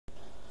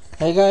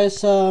Hey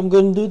guys, I'm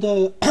going to do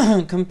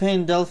the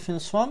campaign Delphinian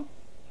Swamp,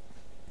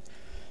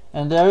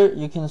 and there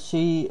you can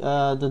see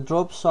the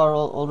drops are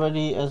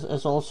already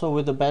as also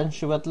with the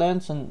Banshee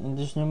wetlands, and in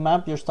this new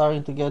map you're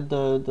starting to get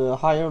the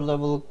higher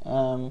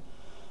level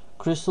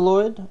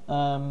crystalloid,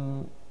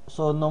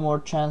 so no more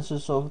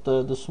chances of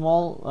the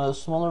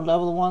smaller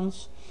level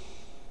ones.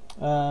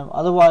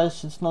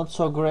 Otherwise it's not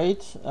so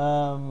great.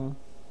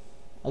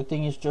 I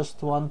think it's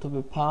just one to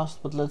be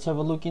passed, but let's have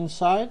a look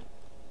inside.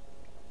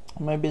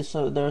 Maybe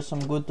there's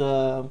some good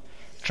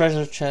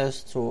treasure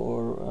chests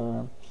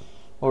or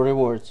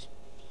rewards,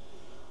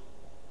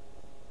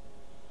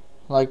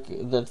 like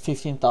that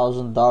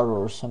 $15,000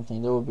 or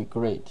something. That would be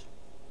great.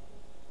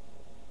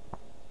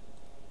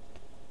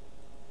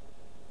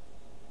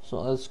 So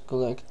let's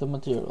collect the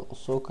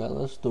materials. Okay,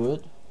 let's do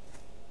it.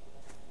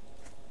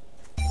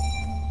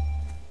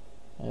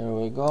 There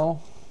we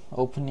go.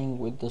 Opening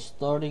with the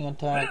starting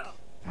attack.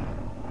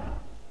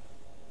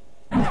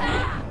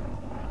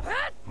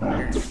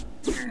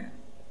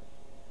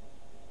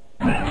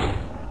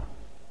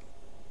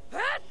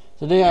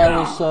 Today I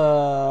was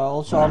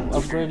also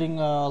upgrading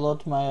a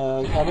lot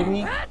my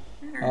academy.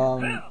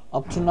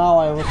 Up to now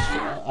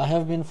I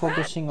have been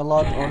focusing a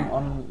lot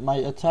on my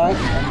attack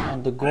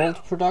and the gold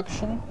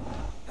production,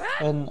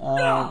 and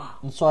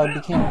so I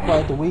became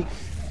quite weak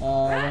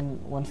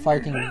when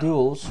fighting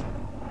duels.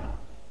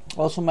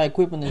 Also my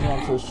equipment is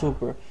not so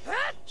super.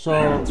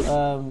 So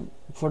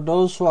for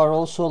those who are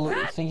also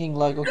thinking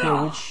like,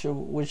 okay,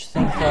 which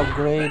thing to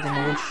upgrade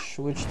and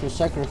which to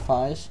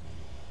sacrifice,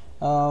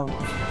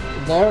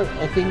 there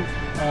I think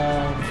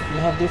you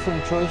have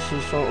different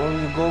choices, or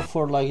you go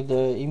for like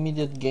the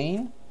immediate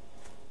gain,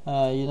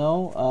 you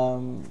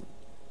know,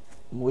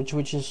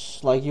 which is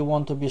like you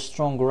want to be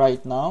strong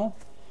right now,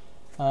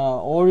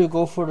 or you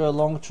go for the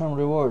long-term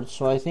reward.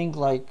 So I think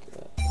like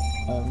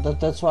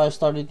that's why I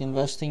started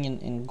investing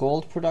in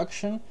gold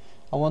production.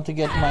 I want to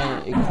get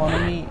my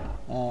economy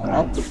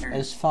up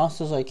as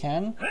fast as I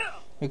can,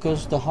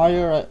 because the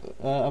higher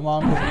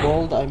amount of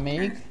gold I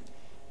make,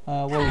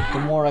 well, the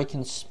more I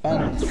can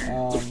spend.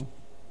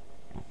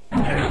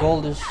 And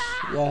gold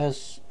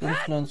has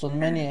influence on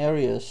many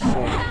areas.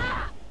 So,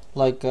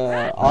 like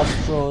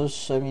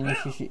astros. I mean,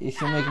 if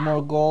you make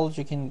more gold,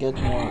 you can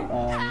get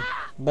more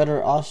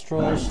better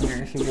astros.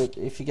 And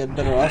if you get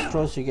better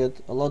astros, you get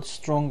a lot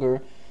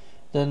stronger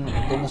than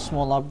a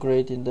small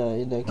upgrade in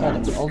the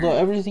academy. Although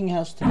everything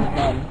has to be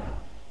done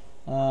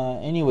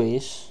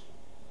anyways.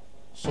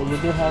 So you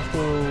do have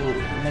to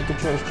make a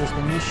choice just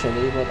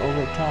initially, but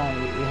over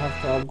time you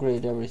have to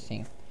upgrade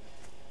everything.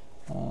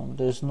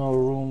 There's no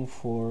room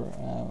for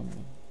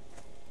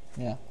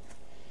yeah.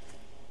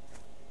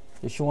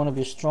 If you want to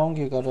be strong,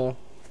 you gotta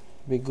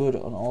be good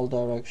on all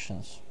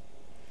directions.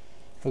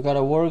 We got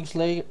a works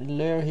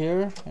layer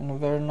here in a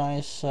very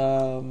nice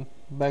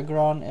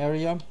background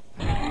area.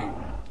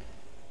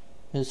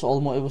 It was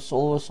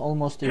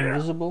almost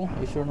invisible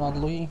if you're not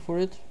looking for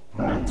it.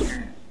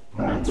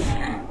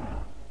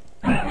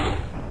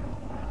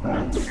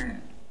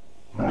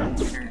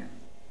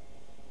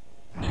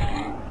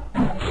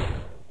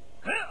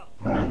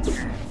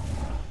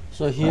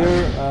 So here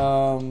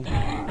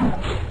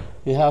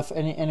you have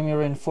any enemy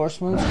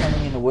reinforcements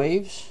coming in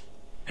waves.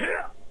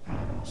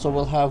 So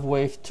we'll have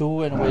wave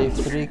 2 and wave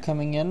 3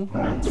 coming in.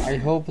 I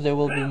hope there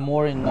will be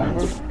more in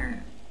number,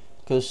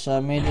 because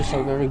mages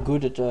are very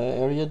good at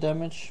area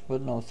damage.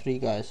 But no, 3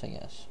 guys, I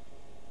guess.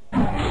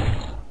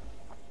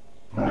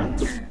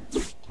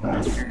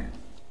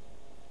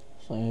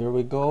 So here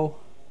we go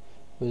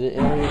with the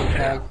area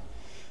attack.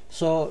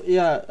 So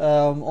yeah,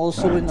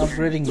 also in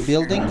upgrading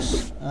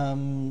buildings,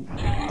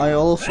 I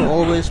also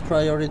always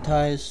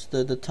prioritize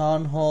the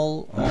town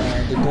hall,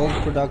 the gold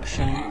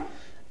production,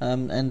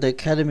 and the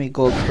academy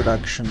gold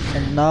production.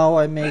 And now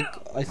I make,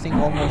 I think,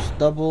 almost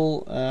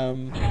double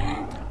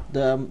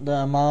the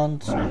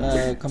amount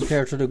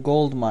compared to the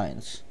gold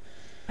mines.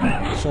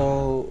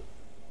 So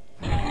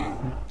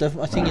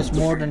I think it's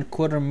more than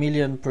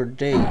 250,000 per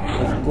day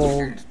of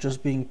gold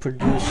just being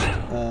produced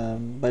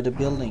by the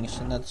buildings,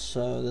 and that's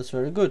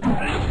very good.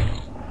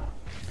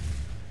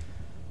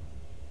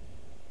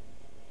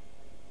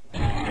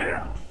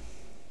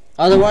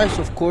 Otherwise,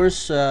 of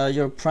course,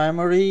 your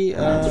primary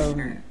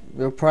elements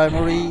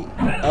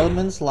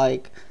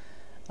like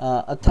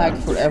attack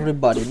for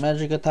everybody,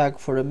 magic attack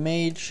for a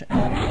mage,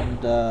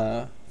 and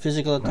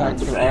physical attack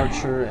for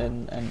archer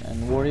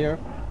and warrior.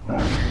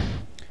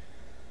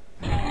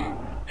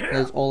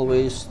 That's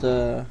always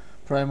the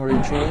primary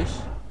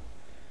choice.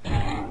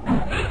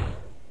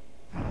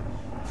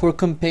 For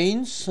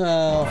campaigns,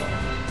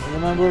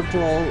 remember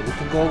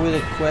to go with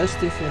a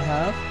quest if you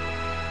have,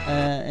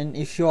 and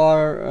if you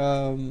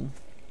are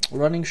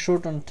running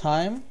short on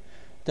time,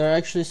 there are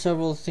actually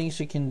several things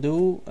you can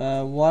do.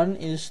 One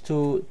is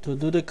to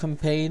do the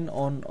campaign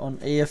on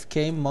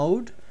AFK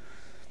mode.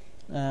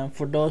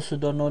 For those who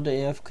don't know the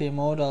AFK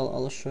mode,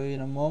 I'll show you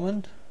in a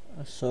moment.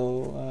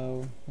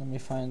 So let me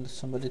find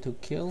somebody to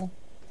kill,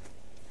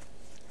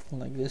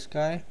 like this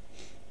guy.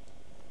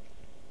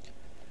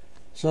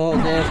 So the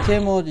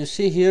AFK mode, you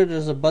see here,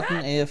 there's a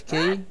button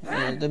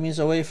AFK, that means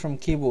away from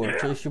keyboard.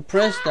 So if you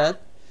press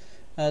that,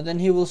 then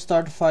he will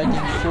start fighting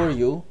for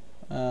you.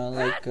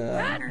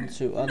 Let's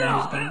see, oh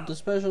no, he's gonna do the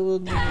special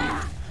with me.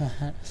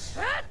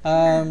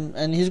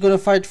 And he's gonna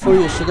fight for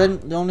you. So then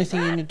the only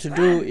thing you need to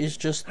do is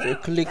just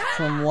click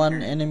from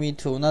one enemy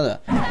to another.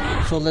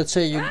 So let's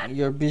say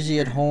you're busy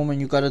at home and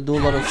you gotta do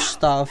a lot of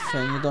stuff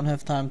and you don't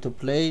have time to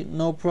play.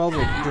 No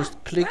problem,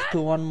 just click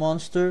to one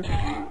monster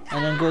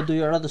and then go do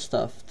your other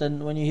stuff.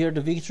 Then when you hear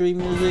the victory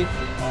music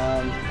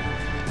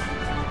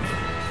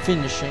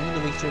finishing,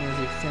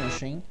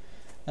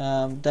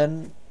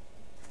 then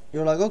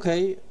you're like,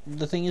 okay,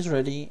 the thing is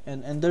ready.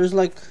 And there's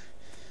like,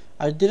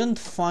 I didn't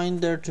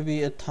find there to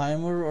be a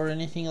timer or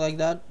anything like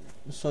that.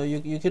 So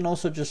you can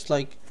also just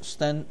like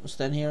stand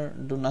here,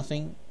 do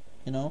nothing,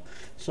 you know.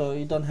 So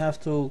you don't have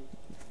to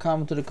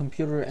come to the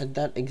computer at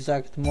that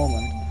exact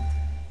moment.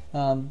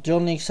 The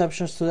only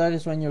exceptions to that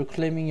is when you're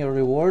claiming your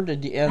reward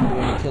at the end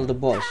when you kill the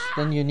boss.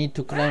 Then you need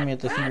to claim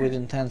it, I think,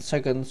 within 10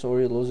 seconds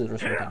or you lose it or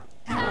something.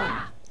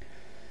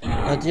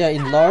 But yeah,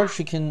 in large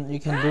you can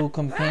do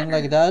campaign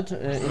like that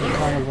in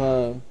kind of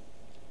a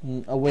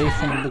away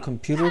from the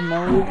computer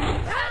mode.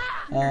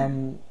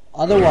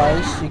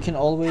 Otherwise, you can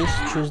always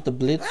choose the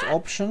blitz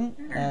option.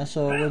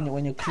 So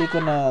when you click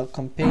on a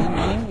campaign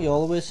name, you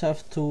always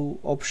have two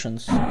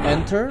options: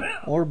 enter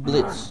or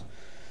blitz.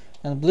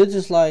 And blitz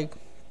is like,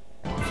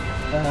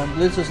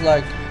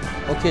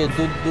 okay,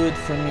 do it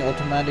for me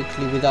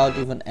automatically without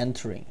even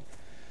entering.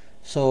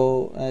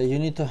 So you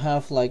need to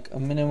have like a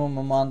minimum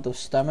amount of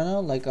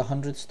stamina, like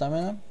 100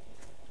 stamina,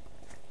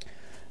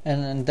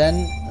 and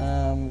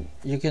then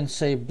you can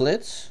say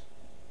blitz,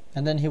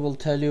 and then he will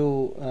tell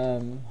you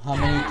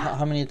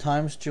how many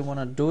times do you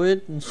want to do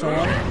it and so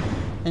on,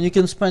 and you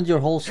can spend your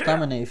whole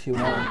stamina if you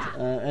want.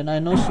 And I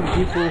know some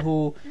people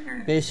who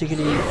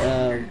basically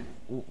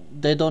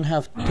they don't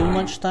have too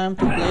much time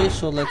to play,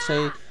 so let's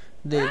say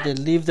they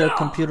leave their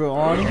computer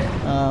on,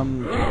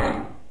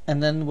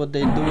 and then what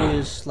they do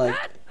is like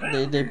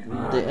they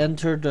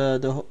enter the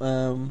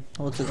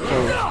what's it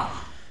called,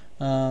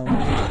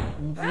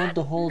 not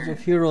the halls of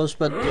heroes,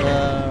 but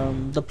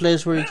the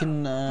place where you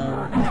can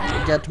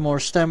get more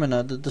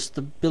stamina,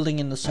 the building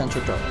in the center,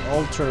 the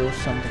altar or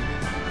something.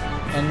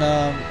 And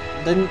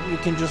then you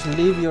can just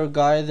leave your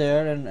guy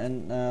there,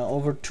 and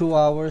over 2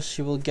 hours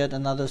you will get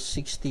another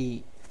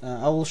 60.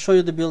 I will show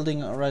you the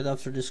building right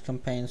after this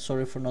campaign,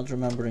 sorry for not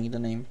remembering the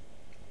name.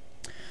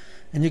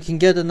 And you can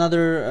get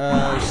another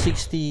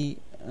 60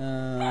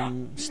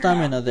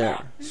 stamina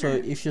there. So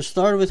if you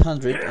start with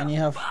 100 and you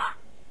have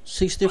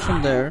 60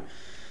 from there,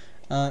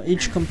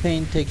 each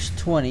campaign takes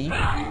 20,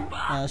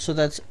 so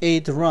that's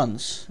 8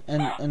 runs.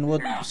 And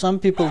what some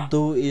people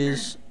do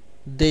is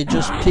they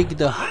just pick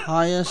the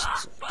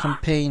highest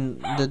campaign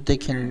that they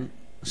can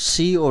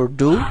see or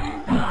do,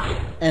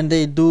 and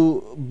they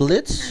do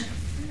blitz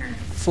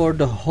for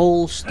the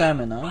whole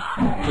stamina,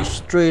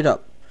 just straight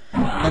up.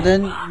 And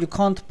then you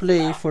can't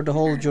play for the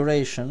whole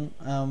duration.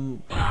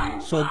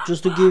 So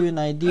just to give you an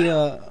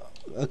idea,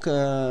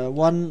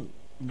 one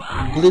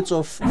blitz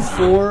of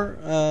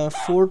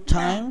 4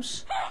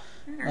 times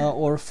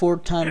or 4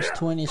 times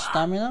 20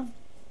 stamina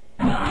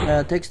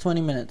takes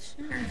 20 minutes.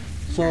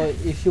 So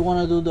if you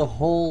want to do the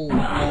whole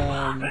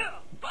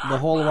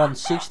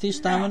 160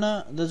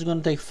 stamina, that's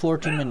going to take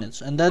 40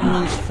 minutes, and that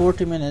means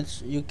 40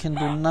 minutes you can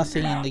do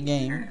nothing in the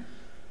game.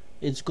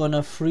 It's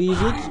gonna freeze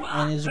it,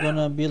 and it's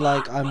gonna be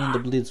like I'm in the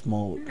blitz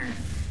mode,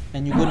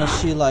 and you're gonna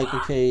see like,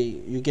 okay,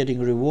 you're getting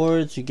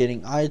rewards, you're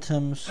getting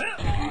items.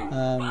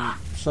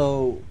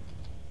 So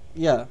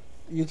yeah,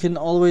 you can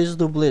always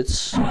do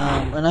blitz,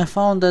 and I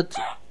found that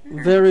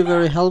very,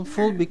 very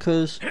helpful,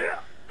 because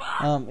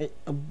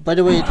by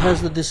the way, it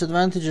has the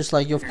disadvantages,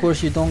 like of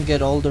course you don't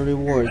get all the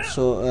rewards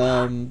so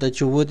that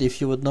you would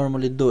if you would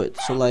normally do it.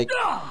 So like,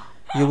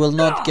 you will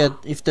not get,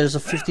 if there's a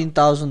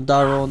 15,000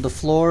 Daro on the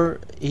floor,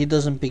 he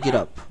doesn't pick it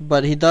up,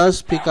 but he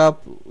does pick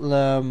up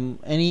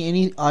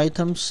any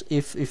items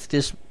if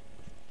this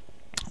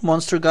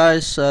monster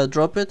guys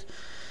drop it.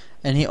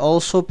 And he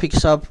also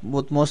picks up,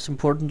 what most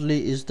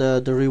importantly is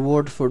the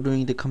reward for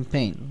doing the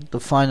campaign, the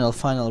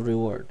final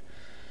reward,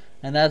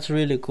 and that's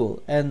really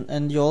cool.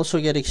 And you also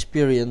get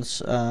experience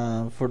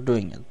for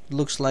doing it.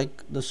 Looks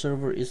like the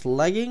server is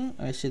lagging.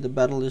 I see the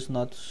battle is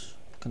not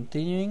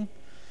continuing.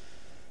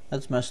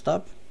 That's messed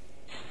up.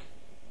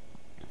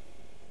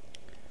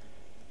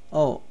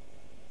 Oh,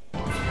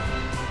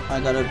 I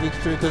got a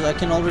victory, because I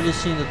can already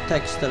see in the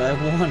text that I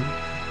won,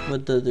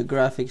 but the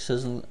graphics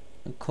hasn't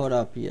caught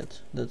up yet.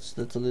 That's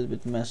a little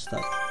bit messed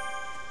up.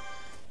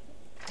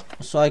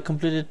 So I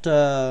completed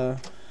a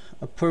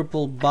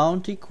purple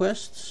bounty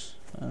quests.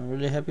 I'm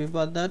really happy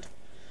about that,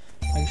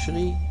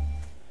 actually.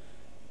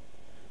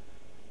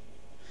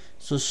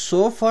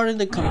 So far in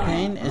the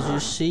campaign, as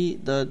you see,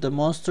 the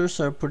monsters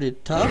are pretty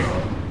tough.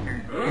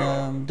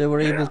 They were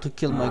able to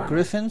kill my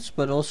griffins,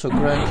 but also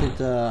granted,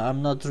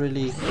 I'm not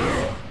really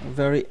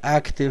very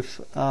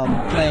active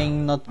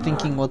playing, not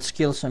thinking what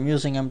skills I'm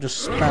using. I'm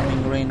just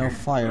spamming Rain of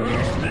Fire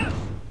mostly.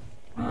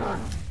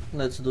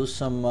 let's do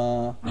some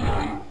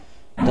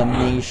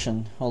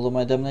damnation, although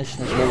my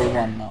damnation is level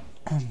 1 now.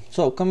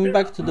 So coming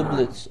back to the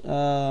blitz,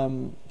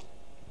 you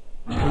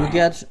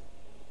get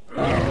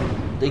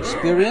the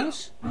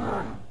experience,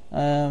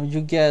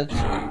 you get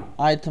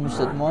items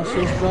that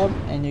monsters drop,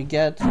 and you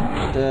get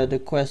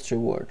the quest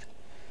reward.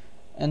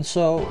 And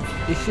so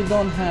if you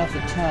don't have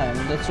the time,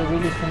 that's a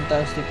really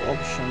fantastic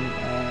option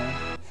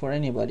for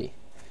anybody.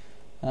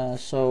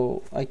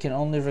 So I can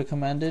only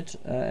recommend it,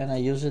 and I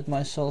use it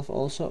myself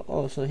also.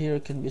 Oh, so here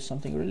can be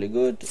something really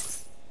good.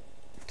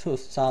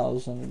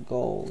 2,000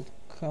 gold,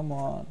 come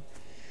on.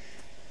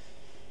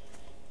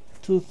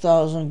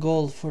 2,000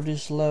 gold for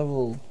this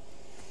level.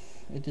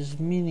 It is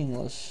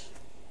meaningless.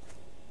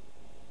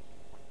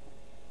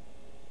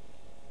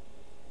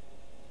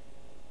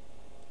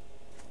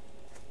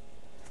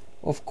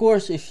 Of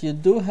course, if you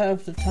do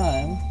have the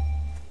time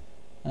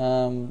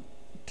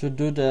to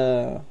do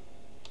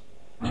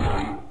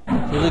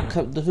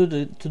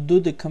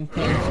the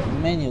campaigns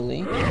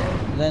manually,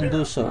 then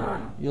do so.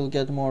 You'll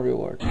get more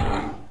reward.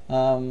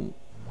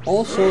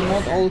 Also,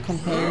 not all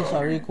campaigns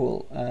are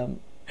equal.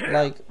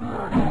 Like in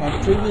my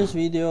previous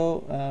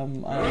video,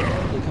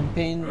 the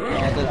campaign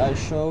that I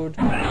showed,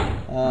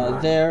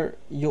 there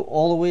you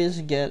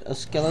always get a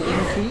skeleton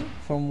key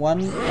from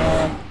one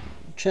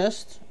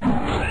chest,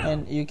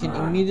 and you can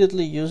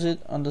immediately use it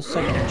on the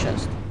second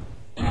chest.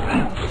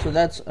 So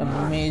that's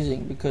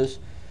amazing, because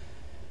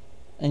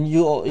and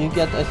you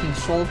get, I think,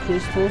 soul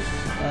crystals,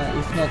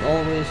 if not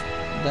always,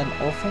 then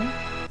often.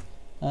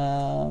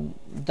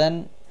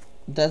 Then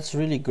that's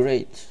really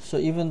great. So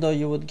even though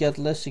you would get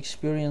less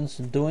experience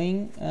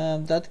doing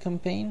that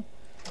campaign,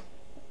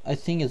 I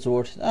think it's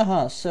worth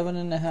it.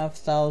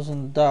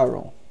 7,500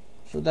 Daro.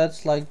 So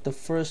that's like the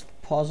first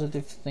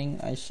positive thing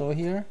I saw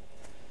here.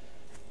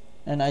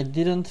 And I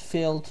didn't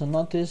fail to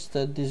notice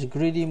that these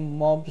greedy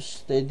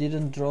mobs, they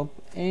didn't drop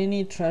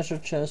any treasure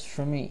chest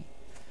for me.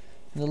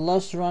 The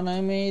last run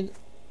I made,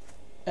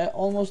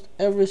 almost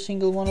every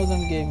single one of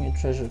them gave me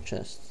treasure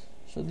chests.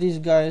 So these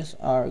guys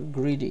are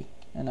greedy,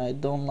 and I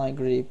don't like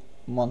greedy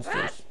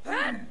monsters.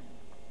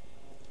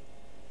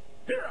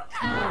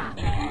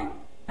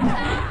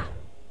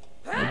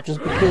 Just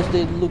because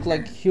they look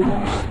like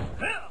humans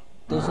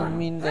doesn't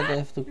mean that I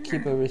have to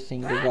keep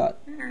everything they got.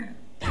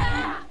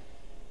 I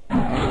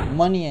need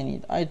money, I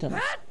need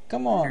items.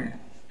 Come on,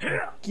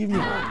 give me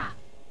one.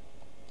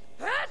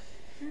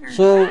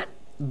 So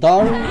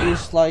Daru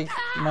is like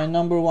my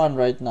 #1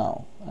 right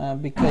now,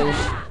 because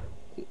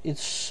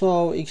it's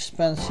so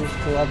expensive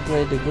to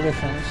upgrade the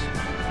griffins.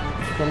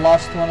 The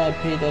last one I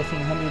paid, I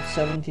think,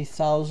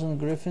 170,000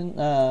 griffins.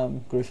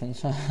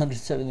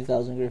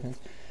 170,000 griffins.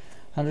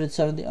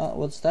 170.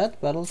 What's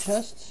that? Battle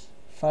chests.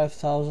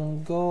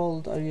 5,000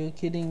 gold. Are you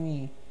kidding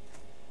me?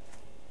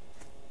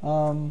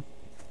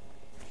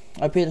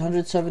 I paid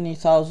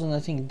 170,000, I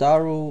think,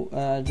 Daru,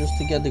 just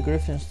to get the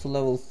griffins to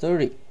level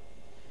 30.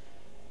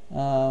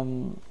 Or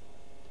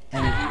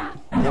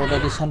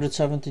that is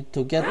 170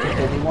 to get to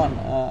 31.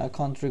 I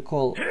can't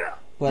recall.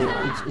 But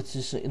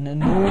it's an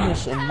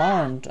enormous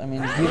amount. I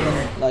mean,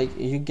 given like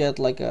you get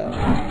like a,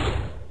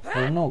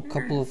 I don't know,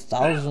 couple of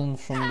thousand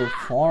from the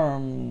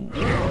farm.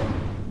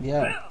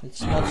 Yeah,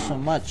 it's not so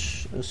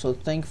much. So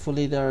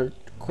thankfully there are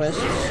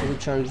quests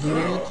which are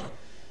giving it,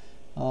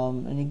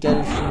 and you get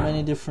it from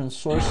many different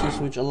sources,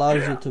 which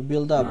allows you to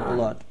build up a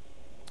lot.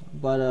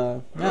 But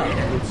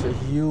yeah, it's a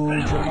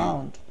huge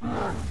amount,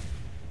 and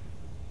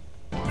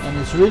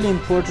it's really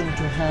important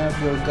to have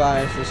your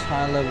guys as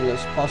high level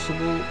as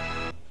possible.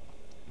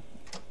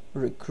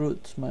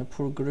 Recruit. My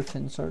poor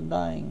griffins are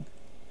dying.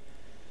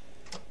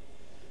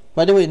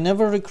 By the way,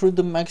 never recruit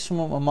the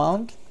maximum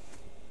amount,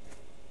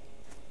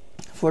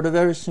 for the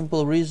very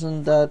simple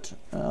reason that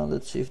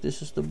let's see if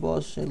this is the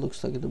boss. It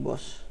looks like the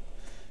boss.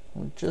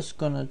 We're just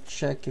gonna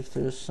check if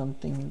there's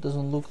something. It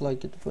doesn't look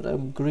like it, but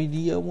I'm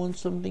greedy. I want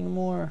something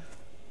more.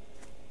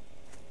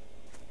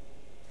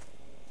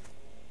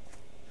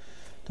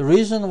 The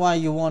reason why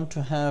you want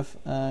to have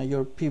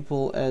your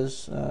people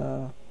as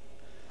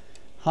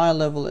high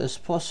level as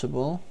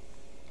possible.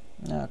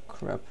 Ah,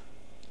 crap.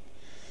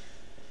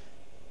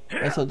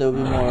 I thought there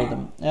would be more of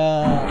them.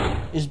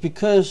 Is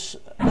because,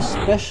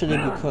 especially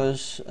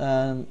because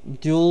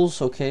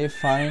duels, okay,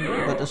 fine,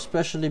 but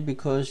especially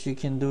because you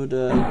can do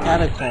the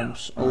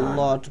catacombs a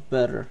lot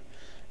better,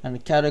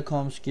 and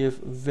catacombs give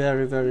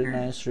very, very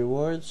nice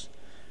rewards.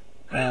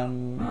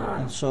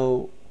 And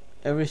so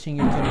everything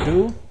you can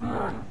do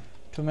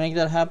to make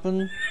that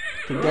happen,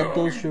 to get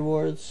those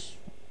rewards,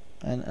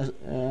 and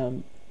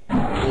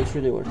it's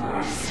really worth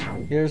it.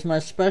 Here's my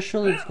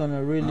special. It's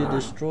gonna really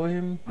destroy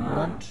him.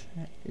 Not.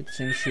 It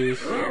seems he's.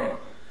 He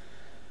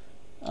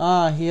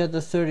had the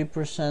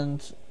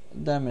 30%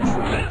 damage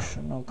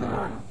reduction.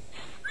 Okay.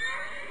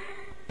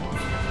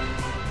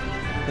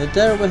 But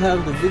there we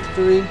have the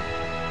victory.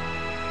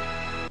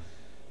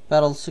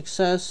 Battle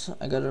success.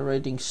 I got a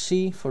rating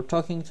C for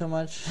talking too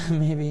much.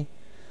 Maybe.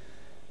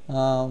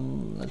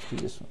 Let's do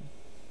this one.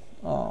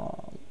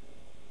 Oh,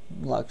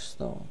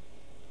 Luckstone.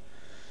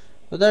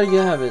 But there you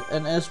have it,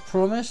 and as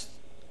promised,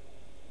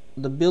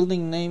 the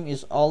building name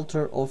is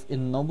Altar of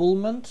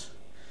Ennoblement.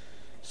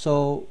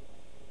 So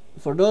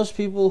for those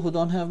people who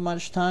don't have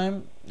much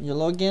time, you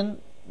log in,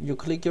 you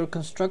click your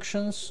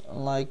constructions,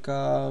 like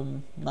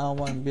now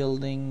I'm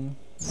building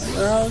my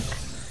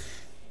warehouse.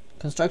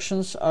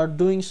 Constructions are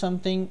doing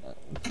something.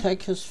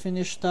 Tech has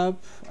finished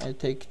up. I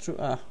take through.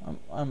 I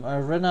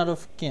ran out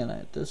of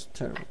kyanite. That's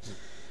terrible.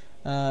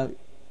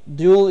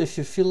 Duel, if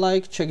you feel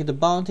like, check the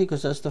bounty,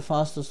 because that's the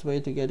fastest way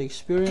to get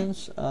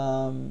experience.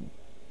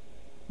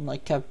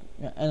 Like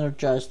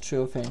energized Tree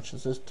of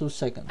Ancients. That's 2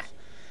 seconds.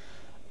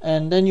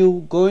 And then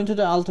you go into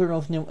the Altar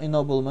of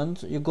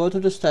Ennoblement. You go to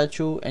the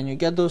statue and you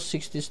get those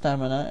 60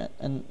 stamina.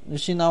 And you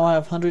see now I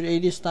have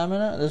 180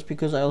 stamina. That's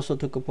because I also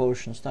took a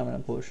potion, stamina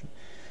potion.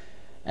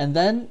 And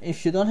then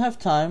if you don't have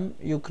time,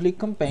 you click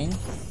campaign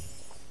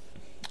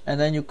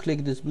and then you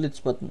click this blitz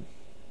button.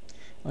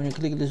 When you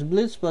click this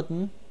blitz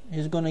button,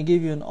 he's gonna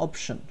give you an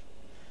option.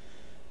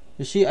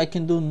 You see, I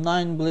can do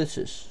 9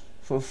 blitzes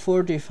for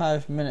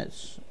 45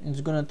 minutes.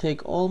 It's gonna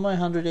take all my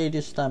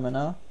 180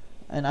 stamina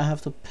and I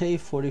have to pay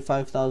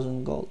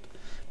 45,000 gold.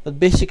 But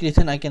basically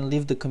then I can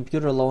leave the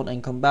computer alone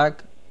and come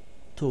back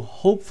to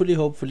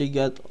hopefully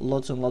get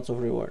lots and lots of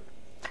reward.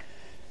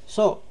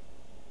 So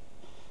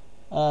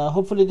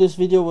hopefully this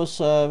video was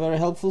very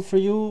helpful for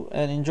you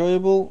and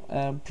enjoyable.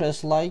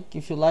 Press like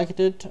if you liked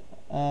it,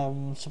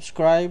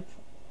 subscribe,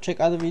 check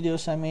other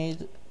videos I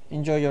made.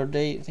 Enjoy your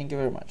day. Thank you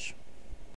very much.